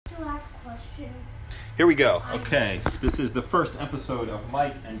questions. Here we go. Okay, this is the first episode of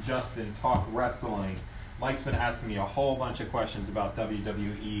Mike and Justin Talk Wrestling. Mike's been asking me a whole bunch of questions about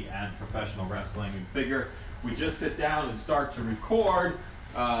WWE and professional wrestling, and figure we just sit down and start to record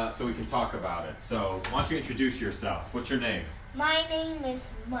so we can talk about it. So why don't you introduce yourself? What's your name? My name is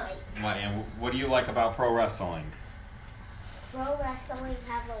Mike. And what do you like about pro wrestling? Pro wrestling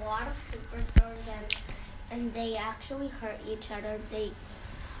have a lot of superstars and they actually hurt each other. They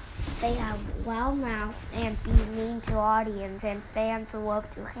have loud mouths and be mean to audience, and fans love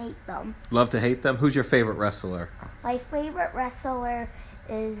to hate them. Love to hate them? Who's your favorite wrestler? My favorite wrestler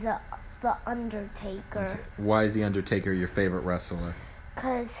is The Undertaker. Okay. Why is The Undertaker your favorite wrestler?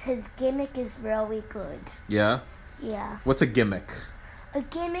 Because his gimmick is really good. Yeah? Yeah. What's a gimmick? A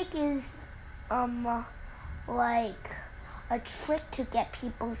gimmick is, like a trick to get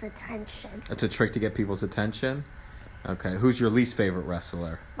people's attention. It's a trick to get people's attention? Okay. Who's your least favorite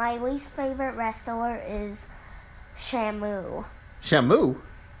wrestler? My least favorite wrestler is Shamu. Shamu?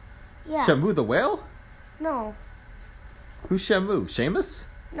 Yeah. Shamu the whale? No. Who's Shamu? Sheamus?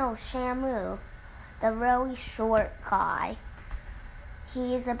 No, Shamu. The really short guy.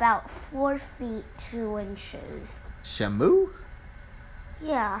 He's about 4 feet 2 inches. Shamu?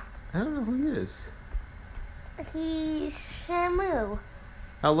 Yeah. I don't know who he is. He's Shamu.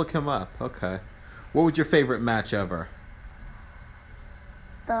 I'll look him up. Okay. What was your favorite match ever?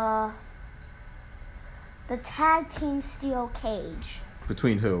 The tag team steel cage.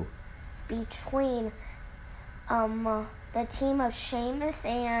 Between who? Between the team of Sheamus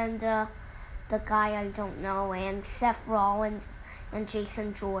and the guy I don't know, and Seth Rollins and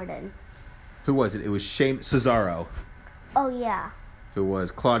Jason Jordan. Who was it? It was Cesaro, Oh yeah. who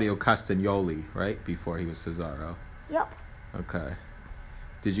was Claudio Castagnoli, right? Before he was Cesaro. Yep. Okay.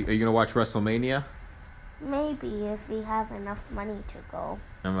 Are you gonna watch WrestleMania? Maybe if we have enough money to go.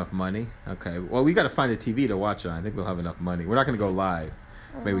 Enough money? Okay. Well, we got to find a TV to watch it on. I think we'll have enough money. We're not going to go live.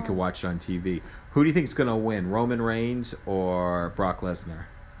 Maybe we can watch it on TV. Who do you think is going to win, Roman Reigns or Brock Lesnar?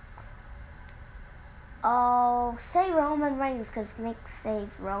 Oh, say Roman Reigns, because Nick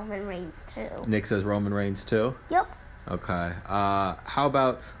says Roman Reigns too. Nick says Roman Reigns too? Yep. Okay. How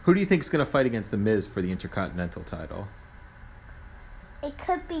about, who do you think is going to fight against The Miz for the Intercontinental title? It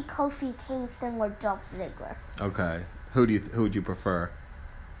could be Kofi Kingston or Dolph Ziggler. Okay. Who would you prefer?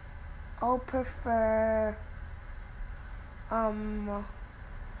 I'll prefer,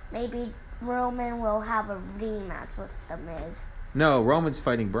 maybe Roman will have a rematch with The Miz. No, Roman's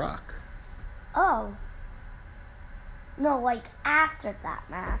fighting Brock. Oh. No, like after that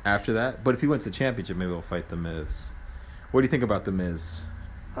match. After that? But if he wins the championship, maybe he'll fight The Miz. What do you think about The Miz?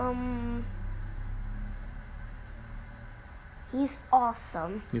 He's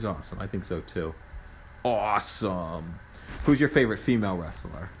awesome. He's awesome. I think so too. Awesome. Who's your favorite female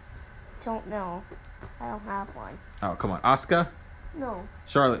wrestler? Don't know. I don't have one. Oh, come on. Asuka? No.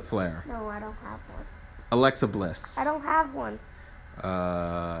 Charlotte Flair? No, I don't have one. Alexa Bliss? I don't have one.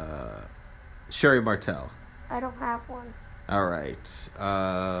 Sherry Martel? I don't have one. All right.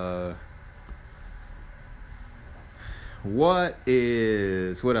 What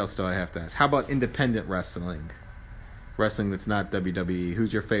else do I have to ask? How about independent wrestling? Wrestling that's not WWE.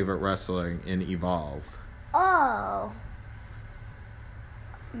 Who's your favorite wrestler in Evolve? Oh.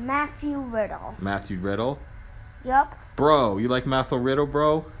 Matthew Riddle. Matthew Riddle? Yup. Bro, you like Matthew Riddle,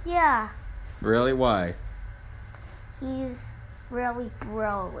 bro? Yeah. Really? Why? He's really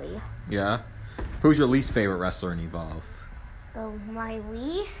broly. Yeah? Who's your least favorite wrestler in Evolve? My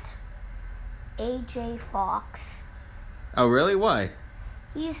least? AJ Fox. Oh, really? Why?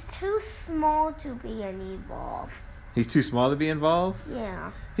 He's too small to be an Evolve. He's too small to be involved?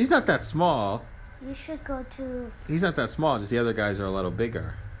 Yeah. He's not that small. You should go to... He's not that small, just the other guys are a little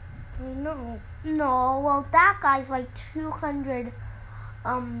bigger. No, well, that guy's like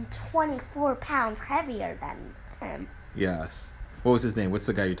 224 pounds heavier than him. Yes. What was his name? What's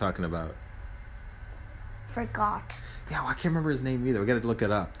the guy you're talking about? Forgot. Yeah, well, I can't remember his name either. We gotta look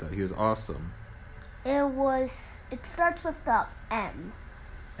it up, though. He was awesome. It starts with the M.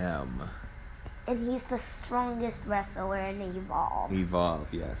 M. And he's the strongest wrestler in Evolve.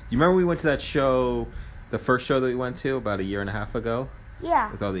 Evolve, yes. Do you remember we went to that show, the first show that we went to about a year and a half ago? Yeah.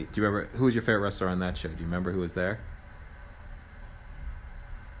 Do you remember, who was your favorite wrestler on that show? Do you remember who was there?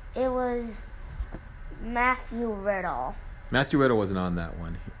 It was Matthew Riddle. Matthew Riddle wasn't on that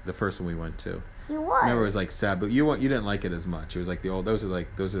one, the first one we went to. He was. Remember, it was like sad, but you didn't like it as much. It was like those are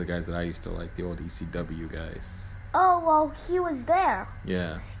the guys that I used to like, the old ECW guys. Oh, well, he was there.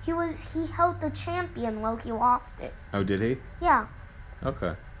 Yeah. He held the champion while he lost it. Oh, did he? Yeah.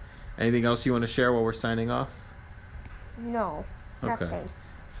 Okay. Anything else you want to share while we're signing off? No. Okay. Nothing.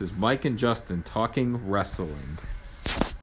 This is Mike and Justin talking wrestling.